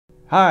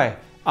Hi,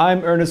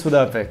 I'm Ernest with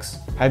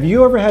UpFix. Have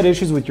you ever had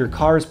issues with your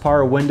car's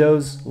power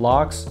windows,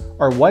 locks,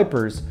 or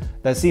wipers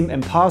that seem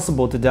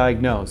impossible to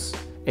diagnose?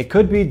 It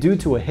could be due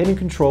to a hidden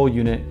control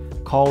unit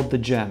called the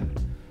gem.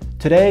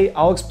 Today,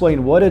 I'll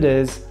explain what it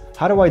is,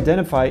 how to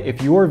identify if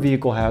your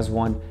vehicle has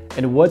one,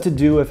 and what to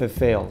do if it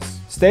fails.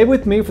 Stay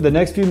with me for the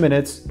next few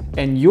minutes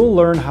and you'll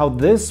learn how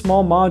this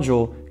small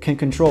module can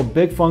control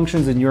big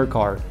functions in your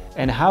car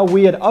and how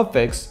we at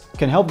UpFix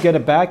can help get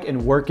it back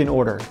in working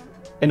order.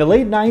 In the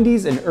late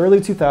 90s and early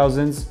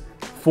 2000s,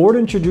 Ford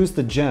introduced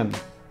the GEM,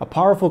 a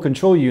powerful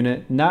control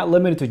unit not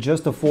limited to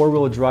just the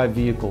four-wheel drive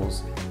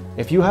vehicles.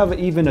 If you have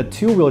even a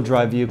two-wheel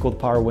drive vehicle with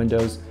power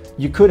windows,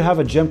 you could have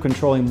a GEM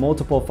controlling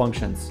multiple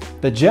functions.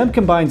 The GEM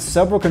combines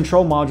several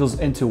control modules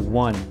into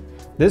one.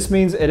 This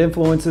means it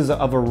influences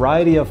a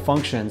variety of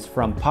functions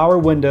from power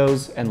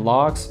windows and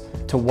locks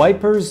to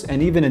wipers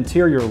and even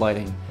interior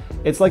lighting.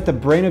 It's like the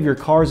brain of your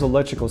car's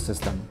electrical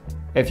system.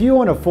 If you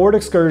own a Ford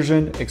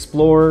Excursion,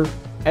 Explorer,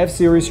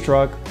 F-Series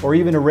truck, or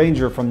even a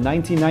Ranger from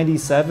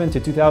 1997 to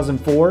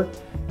 2004,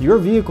 your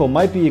vehicle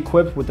might be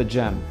equipped with the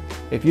GEM.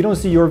 If you don't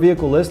see your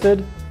vehicle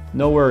listed,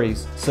 no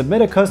worries.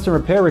 Submit a custom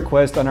repair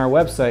request on our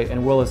website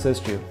and we'll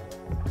assist you.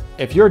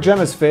 If your GEM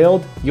has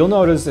failed, you'll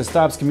notice it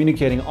stops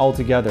communicating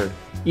altogether.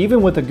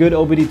 Even with a good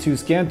OBD2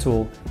 scan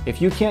tool,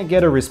 if you can't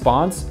get a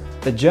response,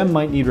 the GEM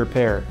might need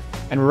repair.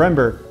 And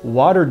remember,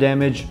 water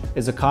damage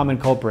is a common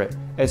culprit,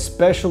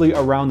 especially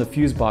around the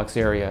fuse box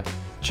area.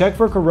 Check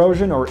for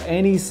corrosion or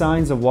any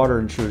signs of water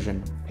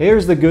intrusion.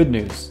 Here's the good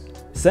news.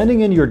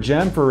 Sending in your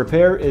GEM for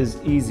repair is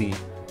easy.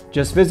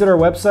 Just visit our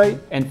website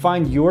and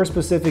find your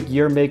specific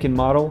year, make, and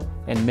model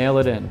and mail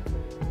it in.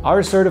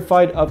 Our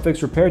certified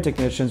UpFix repair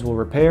technicians will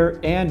repair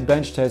and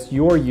bench test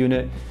your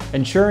unit,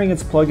 ensuring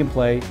it's plug and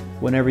play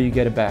whenever you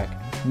get it back.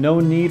 No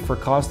need for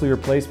costly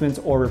replacements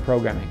or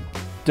reprogramming.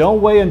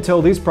 Don't wait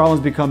until these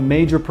problems become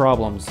major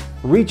problems.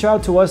 Reach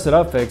out to us at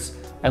UpFix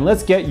and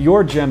let's get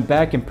your GEM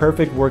back in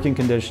perfect working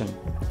condition.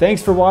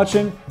 Thanks for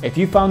watching. If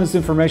you found this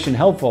information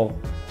helpful,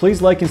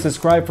 please like and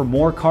subscribe for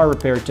more car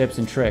repair tips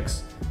and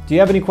tricks. Do you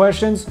have any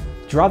questions?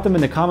 Drop them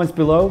in the comments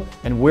below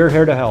and we're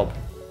here to help.